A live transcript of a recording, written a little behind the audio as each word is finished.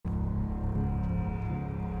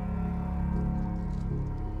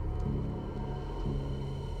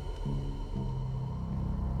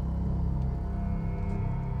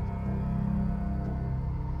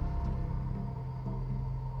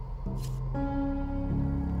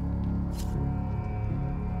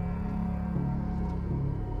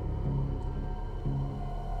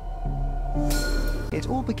It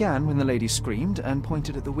all began when the lady screamed and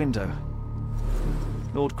pointed at the window.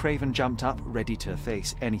 Lord Craven jumped up, ready to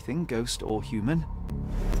face anything, ghost or human.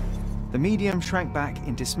 The medium shrank back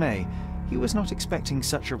in dismay. He was not expecting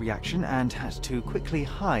such a reaction and had to quickly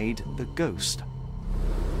hide the ghost.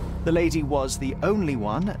 The lady was the only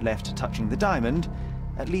one left touching the diamond,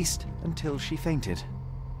 at least until she fainted.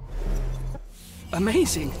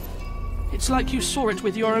 Amazing! It's like you saw it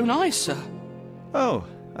with your own eyes, sir. Oh,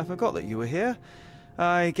 I forgot that you were here.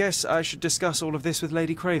 I guess I should discuss all of this with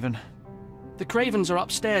Lady Craven. The Cravens are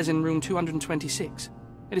upstairs in room 226.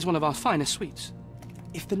 It is one of our finest suites.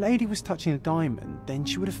 If the lady was touching a diamond, then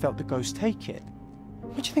she would have felt the ghost take it.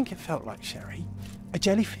 What do you think it felt like, Sherry? A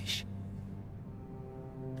jellyfish?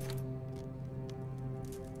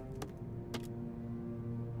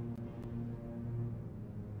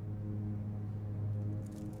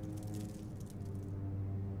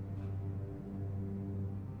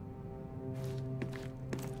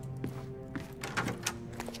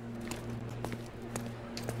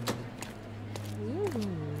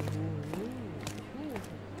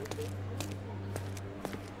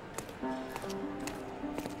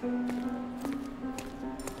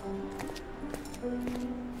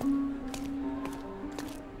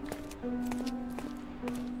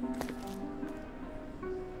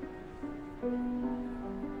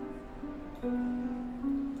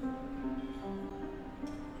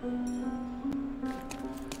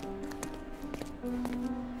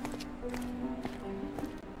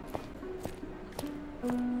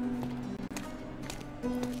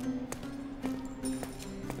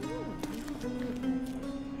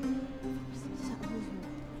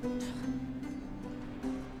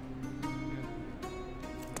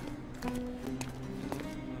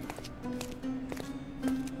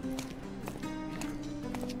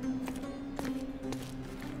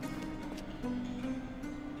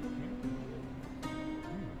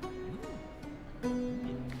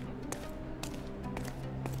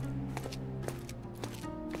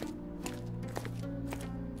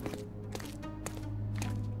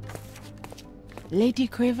 Lady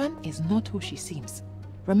Craven is not who she seems.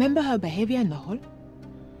 Remember her behavior in the hall?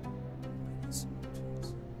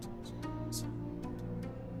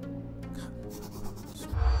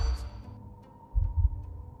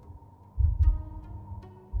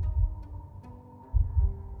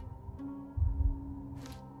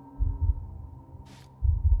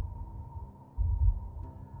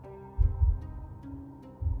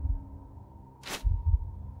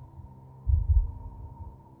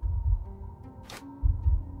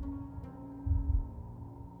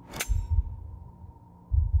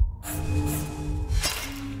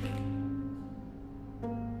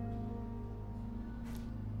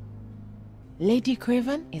 Lady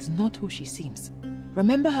Craven is not who she seems.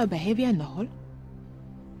 Remember her behavior in the hall?